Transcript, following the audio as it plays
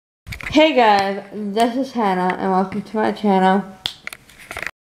Hey guys, this is Hannah and welcome to my channel.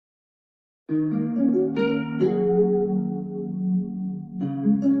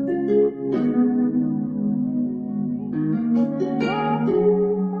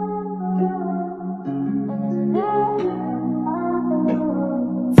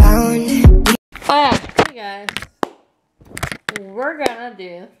 Oh yeah, hey guys, we're gonna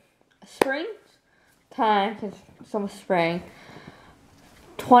do spring time, because it's almost spring,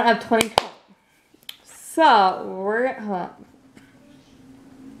 of 2020. So, we're gonna, hold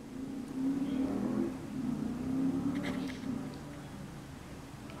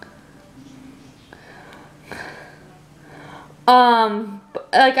on.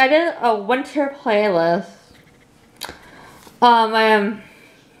 Like I did a winter playlist.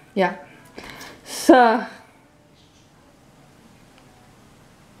 Yeah.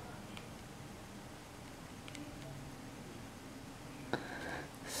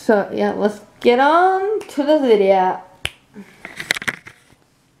 So yeah, let's get on to the video.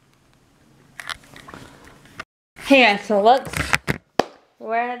 Hey guys, so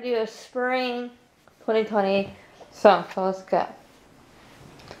we're gonna do a spring 2020 song, so let's go.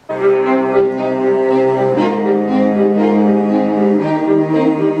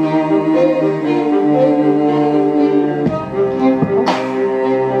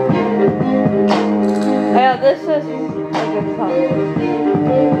 Yeah, this is a good song.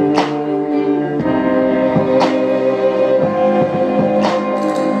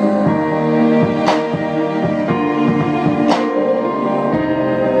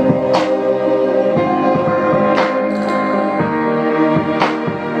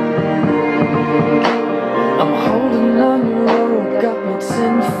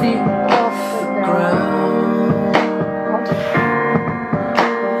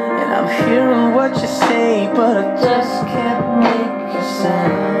 What you say, but I just can't make a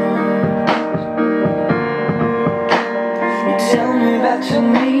sound. You tell me that you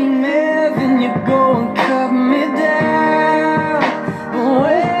need me, then you go and cut me down. But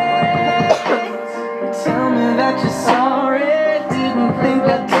wait, you tell me that you're sorry, didn't think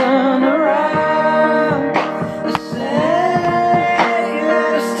I'd turn around. You say that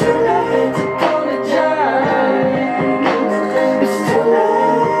it's too late to apologize. It's too late.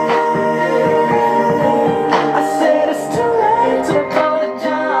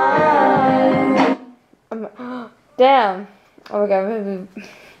 Damn. Oh my god, maybe.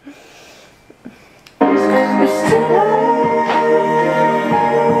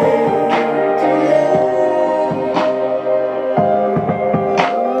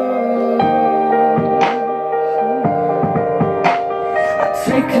 I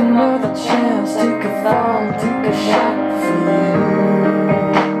take another chance, take a fall, take a shot for you.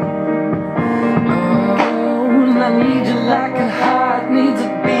 Oh, and I need you like a heart needs a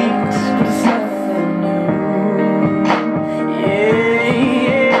beat, but it's nothing new.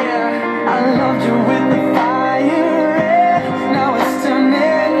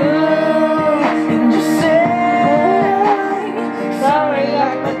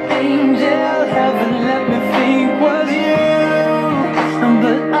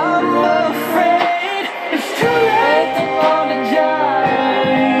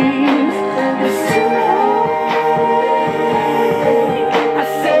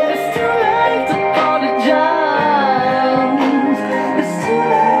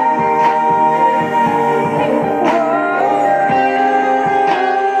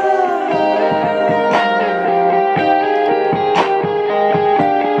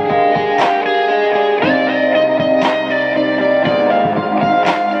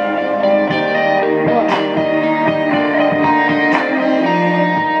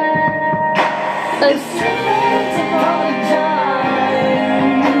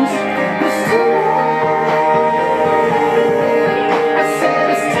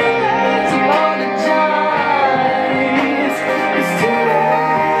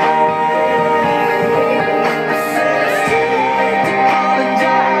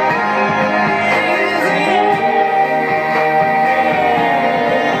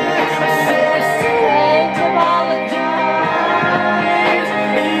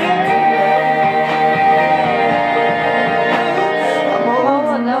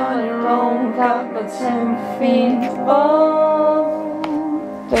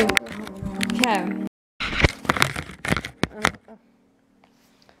 Okay.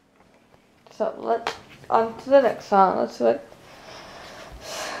 So let's on to the next song. Let's do it.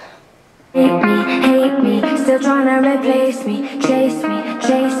 Hate me, still trying to replace me. Chase me,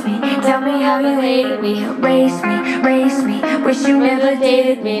 chase me. Tell me how you hated me. Race me, race me. Wish you never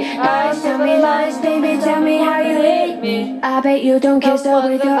dated me. Lies, tell me lies, baby. Tell me how you hate me. I bet you don't kiss her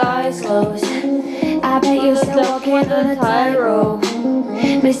with your eyes closed. I bet you're still walking on a tightrope.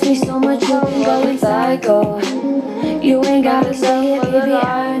 Miss me so much you can go inside, go. You ain't gotta say it, baby,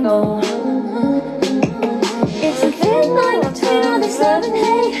 I know. It's a thin line between all this love and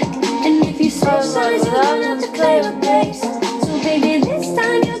hate. And if you switch sides, you're gonna have to claim a place. So baby, this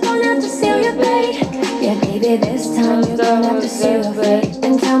time you're gonna have to seal your fate. Yeah, baby, this time you're gonna have to seal your fate.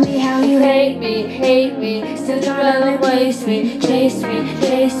 And tell me how you hate me. Still trying to replace me. Chase me,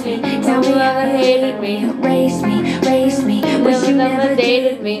 chase me. Tell me how you hated me. Race me, race me. Wish you never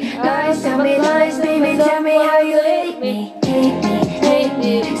dated me. Lies, tell me lies, baby. Tell me how you hate me. Hate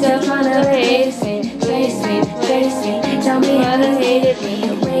me. Still trying to replace me. Chase me, chase me. Tell me how you hated me.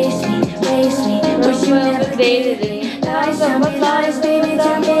 Race me, race me. Wish you never dated me. Lies, tell me lies, baby.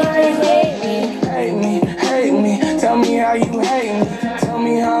 Tell me how you hate me. Hate me, tell me how you hate me. Tell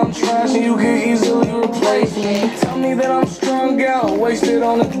me how I'm trash and you can easily replace me. Tell me that I'm strung out, wasted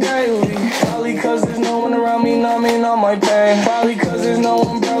on a daily. Probably cause there's no one around me numbing all my pain. Probably cause there's no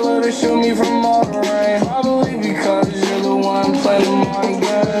umbrella to shield me from all the rain. Probably because you're the one playing the mind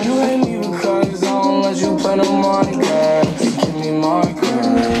game. You hate me because I don't let you play the mind game. You give me my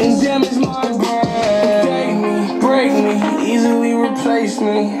game and damage my brain. Date me, break me, easily replace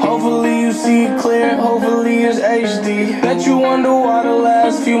me. Hopefully you see it clear, hopefully it's HD. Bet you wonder why the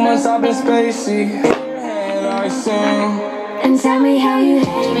last few months I've been spacey. In your head I sing. And tell me how you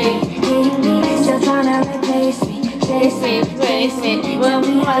hate me. Still trying to replace me. Chase me, Race me, well,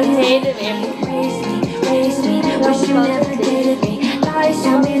 I hated me. race me. Wish you never dated me. Lies,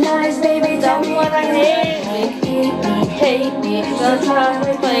 tell me lies, baby. Tell me What I hate me. Still trying to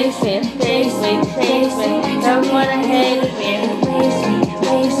replace me. Chase me. Tell me what I hated me.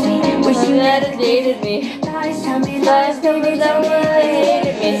 race me. Wish you Never dated me. lies, tell me lies, baby. Tell me what I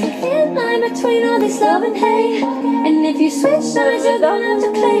hated It's a me. thin line between all this love and hate. And if you switch sides, you're gonna have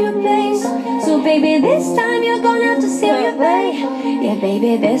to claim your place. So baby, this time you're gonna have to seal your fate. Yeah,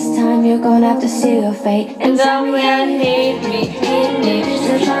 baby, this time you're gonna have to seal your fate. And tell me I hate me.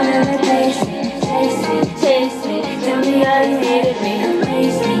 Still trying to replace me. Chase me. Tell me I hated me.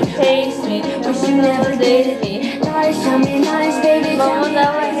 Race me. Wish you never dated me. Lies, tell me lies, baby. Tell Mama, me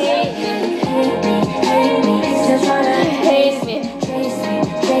now I hate me. hate me. Still trying to Hate me. chase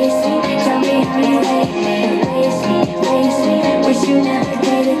me. Tell me how you hate me. Race me. Wish you never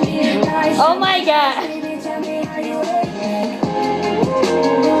dated me. Lies, Oh my god. baby, tell me how you hate me.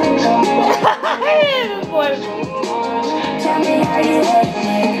 Tell me how you hate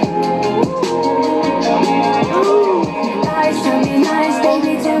me. Lies, tell me lies,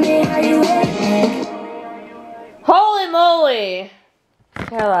 baby. Tell me how you hate me. Holy moly.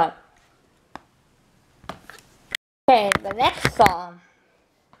 Shut up. Okay, the next song.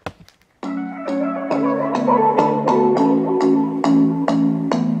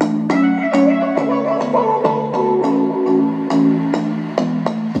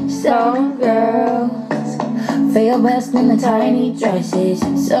 Some girls feel best in the tiny dresses.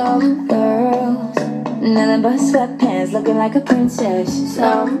 Some girls, nothing but sweatpants, looking like a princess.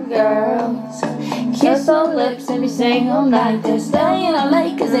 Some girls kiss on lips and be singing all night. They're staying all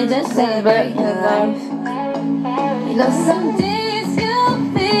late cause they just celebrate life. You know some days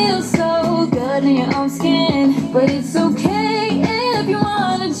you feel so good in your own skin, but it's okay if you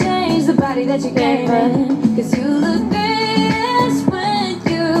wanna change the body that you came in. Cause you look best when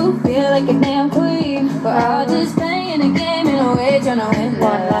you feel like a damn queen. But all just playing a game in a way trying to win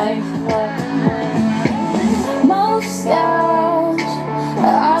that life. Most girls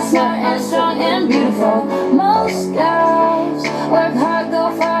are smart and strong and beautiful. Most girls work hard,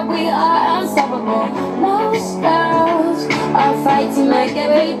 go far, we are unstoppable. Most girls are fighting like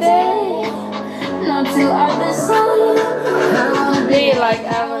every day, not to others. I wanna be like,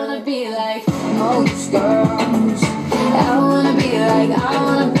 I wanna be like most girls. I wanna be like, I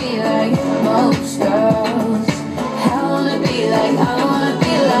wanna be like most girls. I wanna be like, I wanna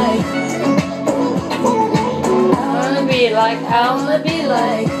be like, I wanna be like, I wanna be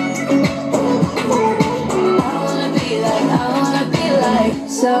like. I wanna be like, I wanna be like.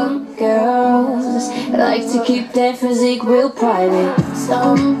 Some girls like to keep their physique real private.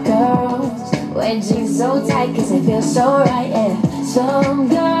 Some girls wear jeans so tight cause they feel so right, yeah. Some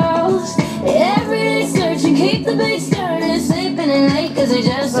girls every day searching, keep the bass stirring, sleeping in late cause they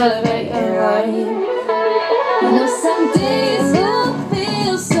just celebrate life. You know some days you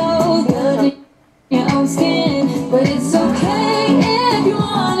feel so good in your own skin, but it's okay if you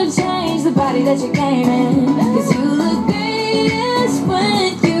wanna change the body that you came in.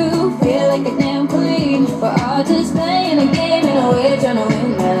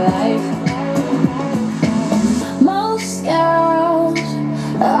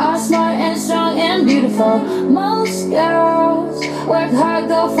 beautiful. Most girls work hard,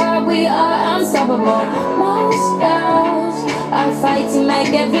 go far, we are unstoppable. Most girls are fighting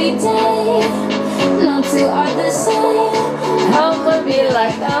make every day. No two are the same. I wanna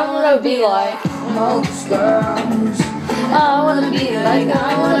be like most girls. I wanna be like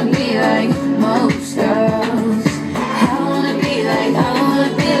most girls. I wanna be like I wanna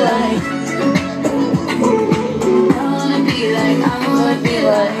be like most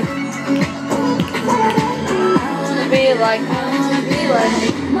girls.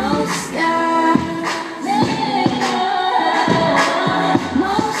 Most girls.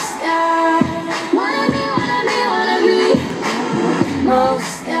 Wanna be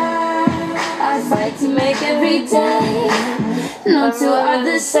most girls. I fight to make every day. No two are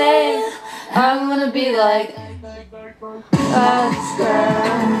the same. I wanna be like most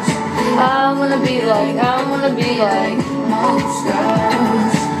girls. I wanna be like most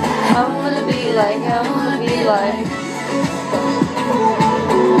girls. I wanna be like I wanna be like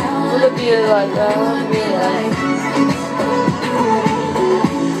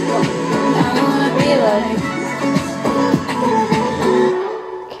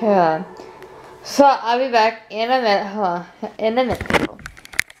Okay. So I'll be back in a minute. Hold on. In a minute.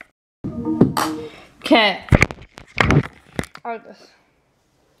 Okay. August.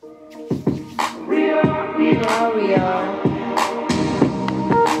 We are.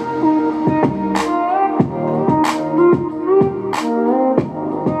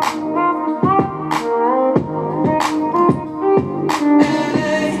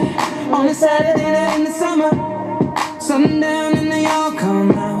 On a Saturday night in the summer, sundown and they all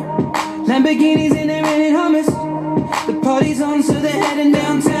come out. Lamborghinis and they're renting hummus. The party's on, so they're heading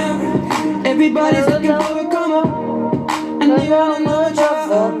downtown. Everybody's looking for a come up, and they all know what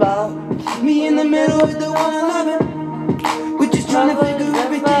you're about. Me in the middle with the one I love it. We're just trying to figure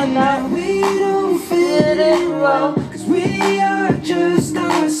everything out. We don't fit in well, cause we are just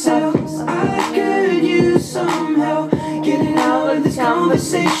ourselves. I could use some help getting out of this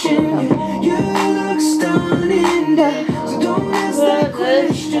conversation. You look stunning, so don't ask that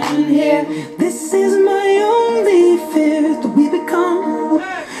question here. This is my only fear, that we become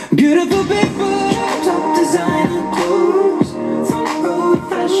beautiful people. Top designer clothes, front row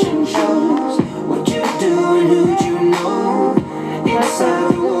fashion shows. What you do and who'd you know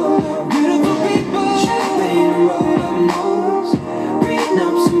inside the world? Beautiful people, champagne and rolled up nose,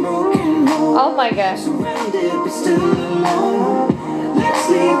 prenups and broken homes. Oh my gosh. Surrounded but still alone. Let's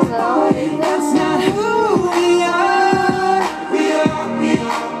leave the party. That's not who we are. We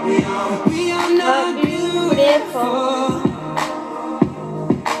are not beautiful.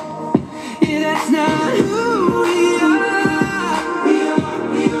 Yeah, that's not who we are.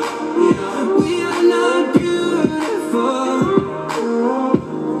 We are not beautiful.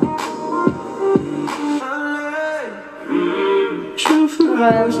 True for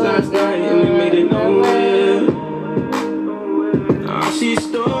hours last night and we made it nowhere. I see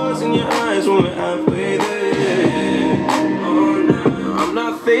stars in your eyes when we're halfway there. Oh no, I'm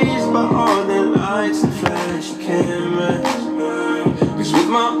not fazed by all the lights and flash cameras. Cause with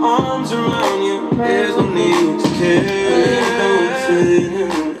my arms around you, there's no need to care. Don't fit in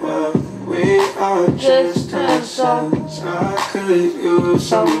well, we are just ourselves. I could use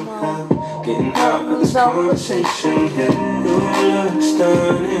some help getting out of this conversation here. You look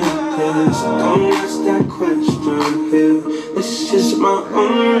stunning, cause don't ask that question here. This is my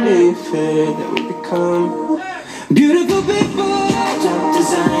only fear, that we become beautiful people. Top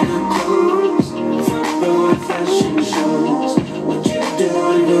designer clothes, front row fashion shows. What you do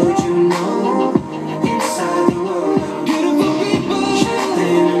and who'd you know inside the world? Beautiful people,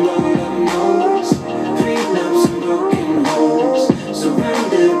 champagne and rolled up nose, prenups and broken homes.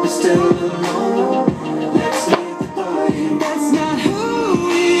 Surrounded but still alone. Let's leave the party. That's not who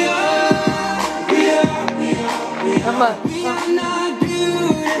we are. We are not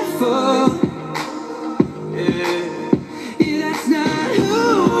beautiful. Yeah, that's not who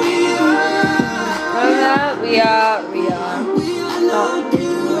we are. We are not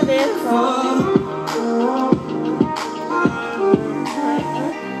beautiful.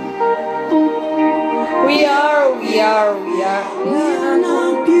 We are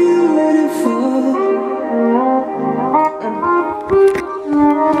not beautiful.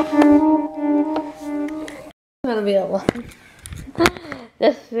 It's gonna be a long.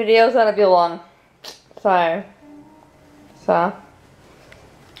 This video's gonna be long. So.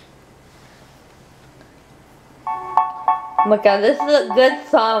 Oh my god, this is a good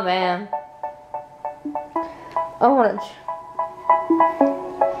song, man. I wanna.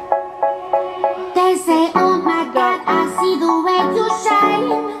 They say, oh my God, I see the way you shine.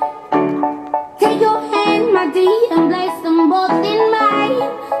 Take your hand.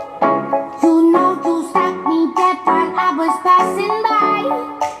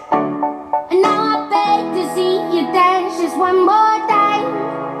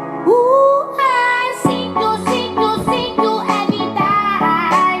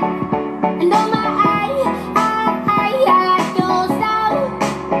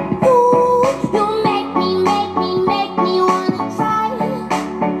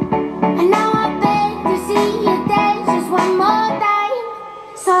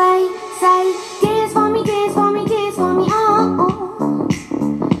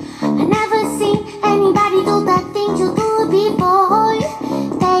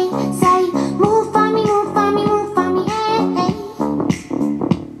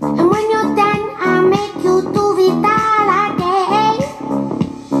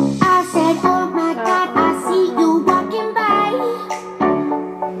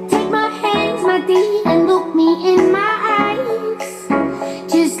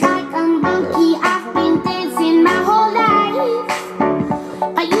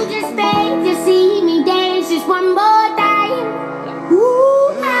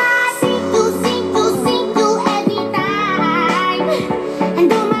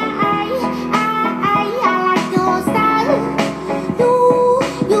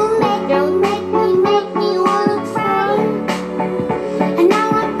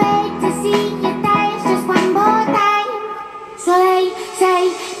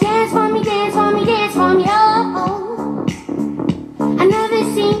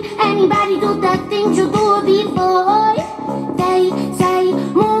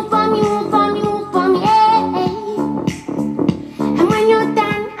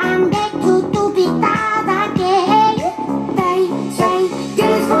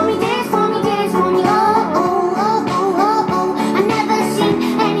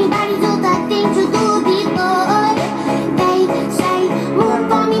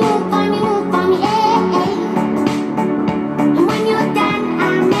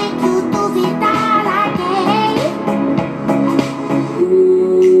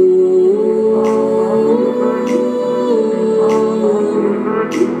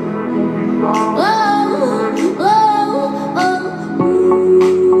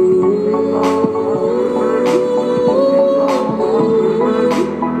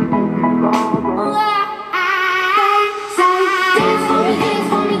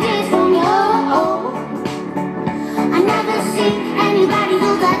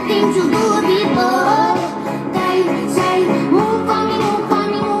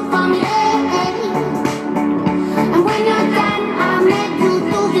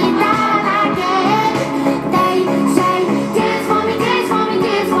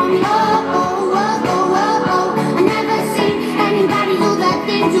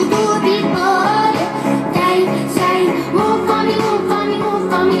 you do it before. They say, move for me, move for me, move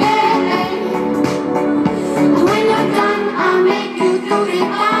for me, yeah. And when you're done, I'll make you do it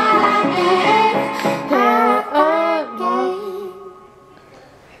again.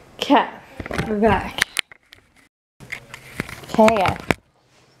 Okay, we're back. Okay.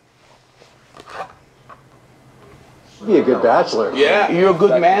 Be a good bachelor. Yeah, you're a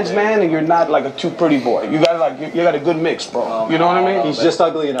good man's man, and you're not like a too pretty boy. You got like you got a good mix, bro. You know what I mean? He's just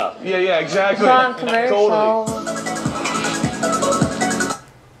ugly enough. Yeah, exactly. Wrong commercial. Totally.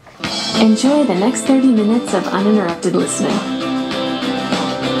 Enjoy the next 30 minutes of uninterrupted listening.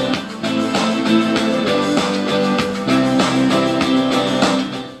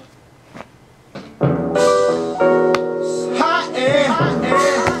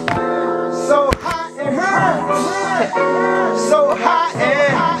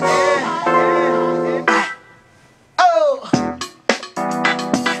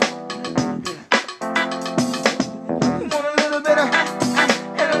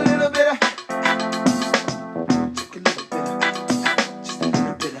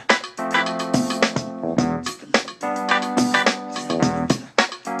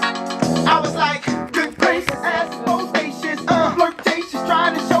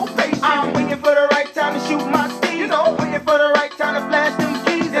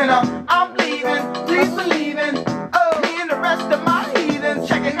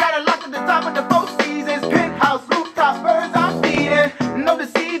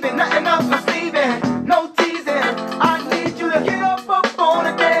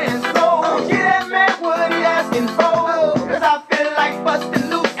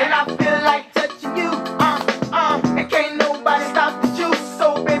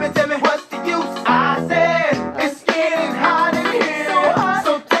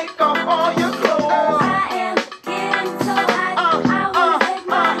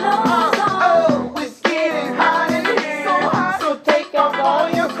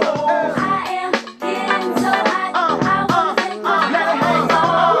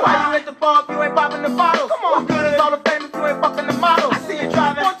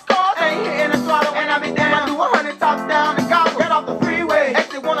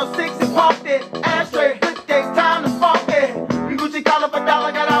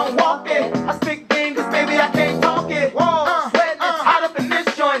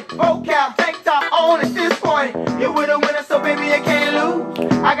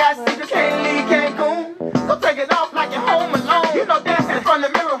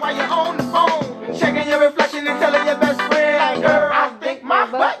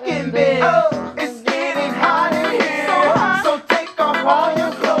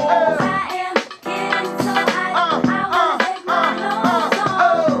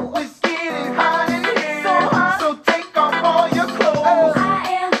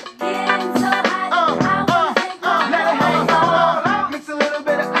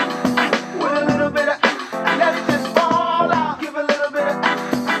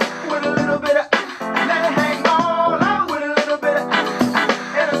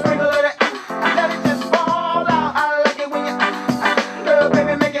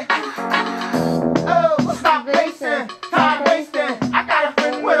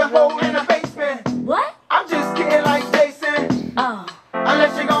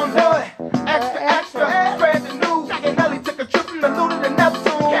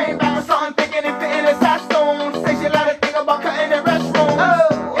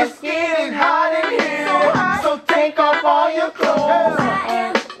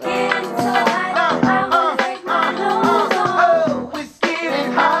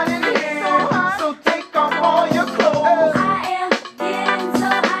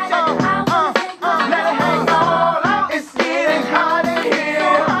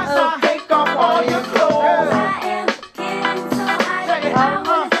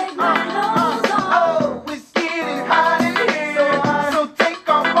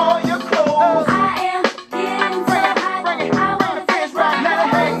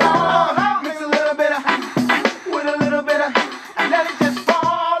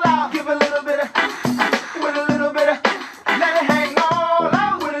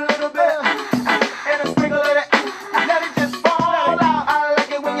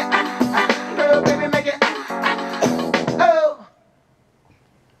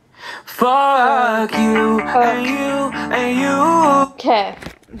 Fuck you and you and you. Okay.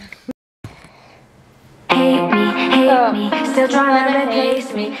 Hate me, still trying to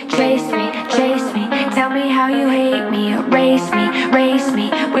replace me. Trace me, tell me how you hate me. Erase me,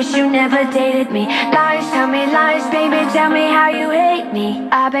 wish you never dated me. Lies, tell me lies, baby, tell me how you hate me.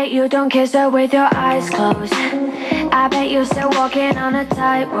 I bet you don't kiss her with your eyes closed. I bet you're still walking on a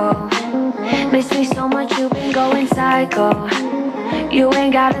tightrope. Miss me so much, you've been going psycho. You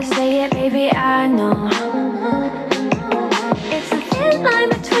ain't gotta say it, baby, I know. It's a thin line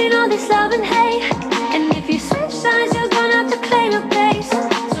between all this love and hate, and if you switch sides, you're gonna have to claim a place.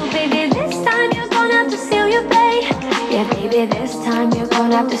 So baby, this time you're gonna have to seal your fate. Yeah, baby, this time you're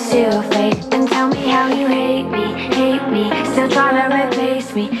gonna have to seal your fate. And tell me how you hate me, still trying to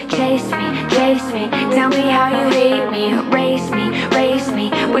replace me, chase me, chase me. Tell me how you hate me, erase me, race me.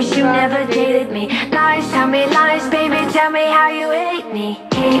 Wish you never dated me. Lies, tell me lies, baby, tell me how you hate me,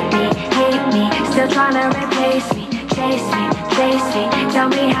 still trying to replace me, chase me, chase me. Tell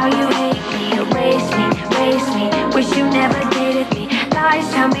me how you hate me, erase me, race me. Wish you never dated me.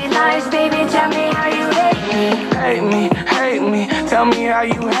 Lies, tell me lies, baby, tell me how you hate me. Hate me, tell me how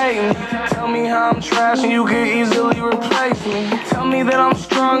you hate me. Tell me how I'm trash and you could easily replace me. Tell me that I'm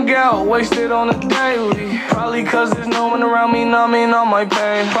strung out, wasted on a daily. Probably cause there's no one around me numbing all my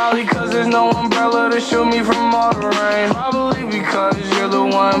pain. Probably cause there's no umbrella to shield me from all the rain. Probably because you're the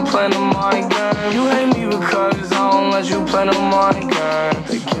one playing the mind game. You hate me because I don't let you play the mind game.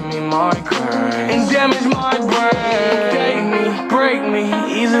 They give me migraine and damage my brain. Date me, break me,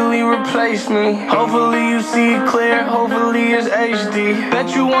 easily replace me. Hopefully you see it clear, hopefully it's HD.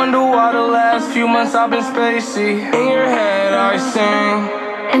 Bet you wonder why the last few months I've been spacey. In your head I sing.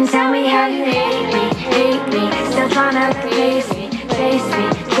 And tell me how you hate me, still trying to replace me, chase me,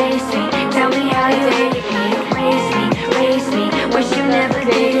 chase me. Tell me how you hate me, erase me, race me. Wish you never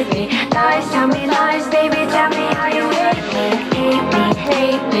dated me. Lies, tell me lies, baby, tell me how you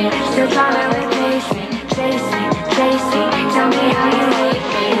hate me, still trying to replace me, chase me, chase me. Tell me how you hate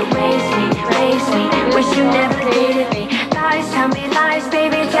me, erase me, race me. Wish you never dated me. Lies, tell me lies,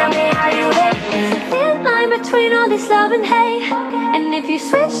 baby, tell me how you hate me. It's a thin line between all this love and hate, and if you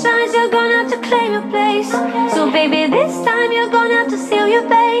switch sides, you're gonna have to claim your place. So baby, this time you're gonna have to seal your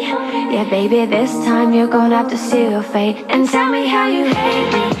fate. Yeah, baby, this time you're gonna have to seal your fate. And tell me how you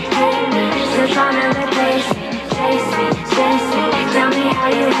hate me, still trying to replace me, chase me, chase me. Tell me how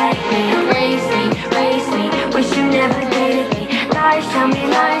you hate me, erase me, race me. Wish you never dated me. Lies, tell me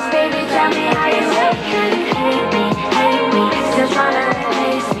lies, baby, tell me how you hate me, still trying to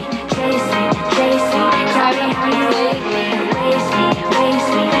replace me, chase me, chase me. Tell me how you hate me, erase me, race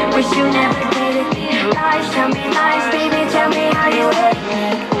me. Wish you never dated me. Lies, tell me lies, baby, tell me how you hate me.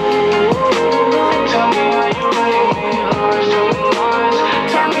 Tell me how you hate me, lies,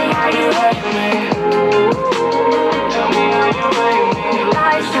 Tell me how you hate me. tell me how you hate me.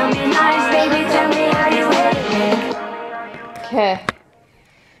 Lies, tell me lies, baby, tell me how you hate me. Okay.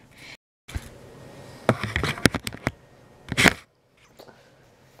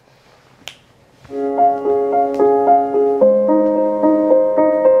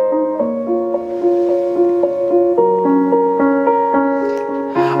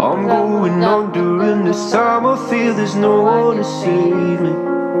 I'm going on during this time. I feel there's no one to save me.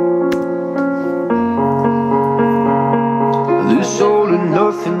 This all and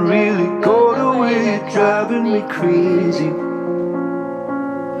nothing really got away, driving me crazy.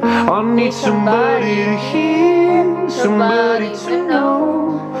 I need somebody to hear, somebody to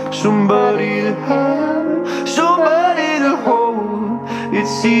know, somebody to have, somebody to hold.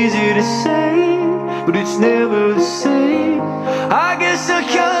 It's easy to say, but it's never the same. I guess I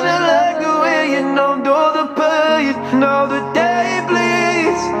kinda like the way you numbed all the pain. Now the day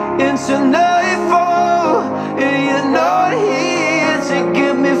bleeds into nightfall, and you're not here to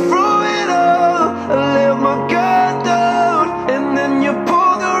get me through it all. I let my guard down, and then you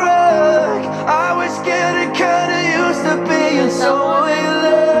pulled the rug. I was getting kinda used to being someone you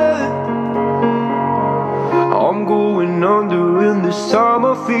loved. I'm going under, and this time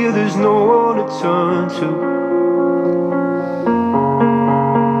I feel there's no one to turn to.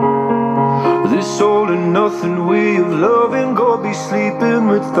 This all and nothing way of loving, gonna be sleeping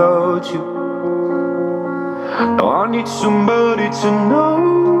without you. Now I need somebody to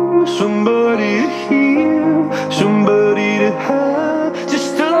know, somebody to hear, somebody to have,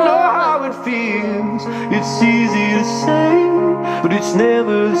 just to know how it feels. It's easy to say, but it's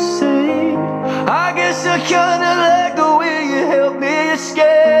never the same. I guess I kinda like the way you help me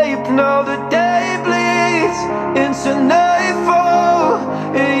escape. Now the day bleeds into nightfall,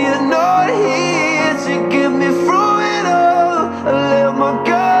 and you're not here to get me through it all. I let my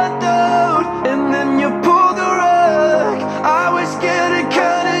guard down, and then you pulled the rug. I was getting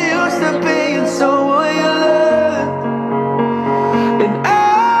kinda used to being someone you loved. And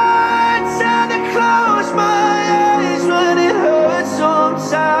I tend to close my eyes when it hurts.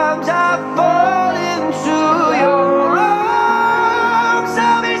 Sometimes I fall into your arms.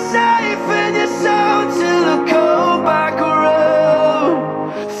 I'll be safe in your soul till I come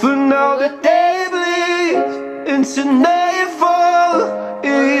into nightfall.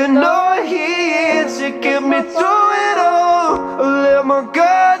 You're not here to get me through it all. I let my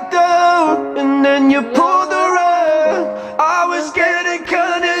guard down, and then you pulled the rug. I was getting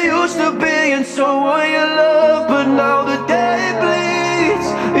kinda used to being someone you love, but now the day bleeds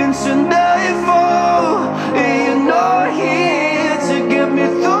into nightfall. You're not here to get me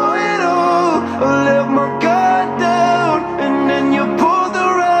through it all. I let my guard down, and then you pulled the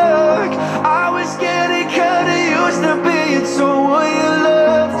rug. I was getting kinda used to being someone you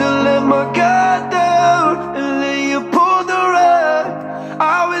love. To let my guard down, and then you pulled the rug.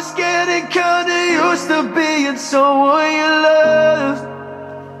 I was getting kinda used to being someone you loved.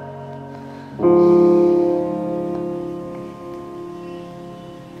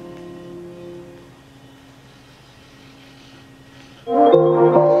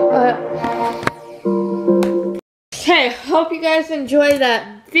 Okay, hope you guys enjoyed that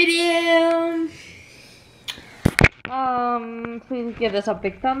video. Please give this a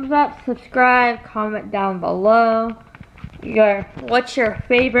big thumbs up, subscribe, comment down below what's your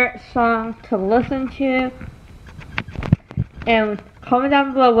favorite song to listen to, and comment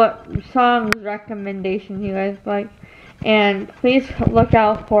down below what song recommendations you guys like, and please look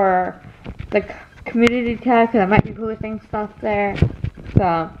out for the community tab because I might be posting stuff there.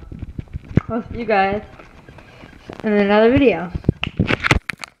 So I'll see you guys in another video.